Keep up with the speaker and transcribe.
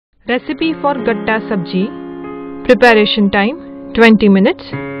Recipe for Gatta Sabzi. Preparation time 20 minutes.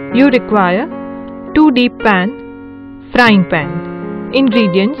 You require 2 deep pan, frying pan.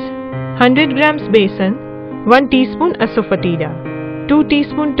 Ingredients: 100 grams besan, 1 teaspoon asafoetida, 2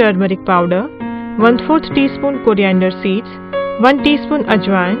 teaspoon turmeric powder, 1/4 teaspoon coriander seeds, 1 teaspoon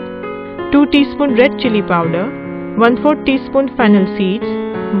ajwain, 2 teaspoon red chili powder, 1/4 teaspoon fennel seeds,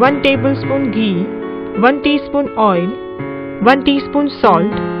 1 tablespoon ghee, 1 teaspoon oil, 1 teaspoon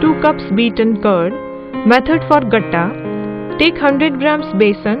salt, 2 cups beaten curd. Method for gatta: take 100 grams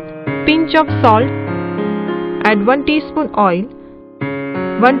besan, pinch of salt, add 1 teaspoon oil,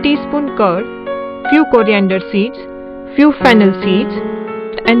 1 teaspoon curd, few coriander seeds, few fennel seeds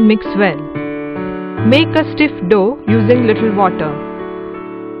and mix well. Make a stiff dough using little water.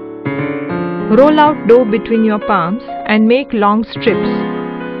 Roll out dough between your palms and make long strips.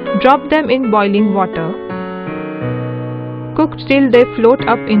 Drop them in boiling water. Cook till they float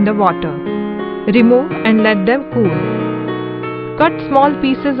up in the water. Remove and let them cool. Cut small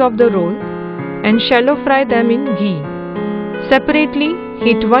pieces of the roll and shallow fry them in ghee. Separately,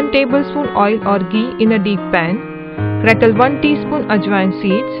 heat 1 tablespoon oil or ghee in a deep pan. Crackle 1 teaspoon ajwain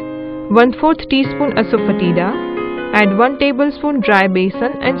seeds, 1/4 teaspoon asafoetida. Add 1 tablespoon dry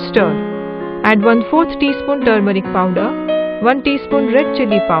besan and stir. Add 1/4 teaspoon turmeric powder, 1 teaspoon red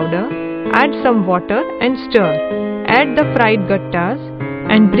chili powder. Add some water and stir. Add the fried gattas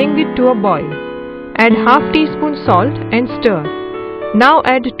and bring it to a boil. Add half teaspoon salt and stir. Now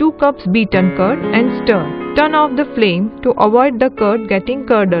add 2 cups beaten curd and stir. Turn off the flame to avoid the curd getting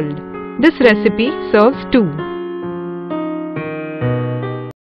curdled. This recipe serves 2.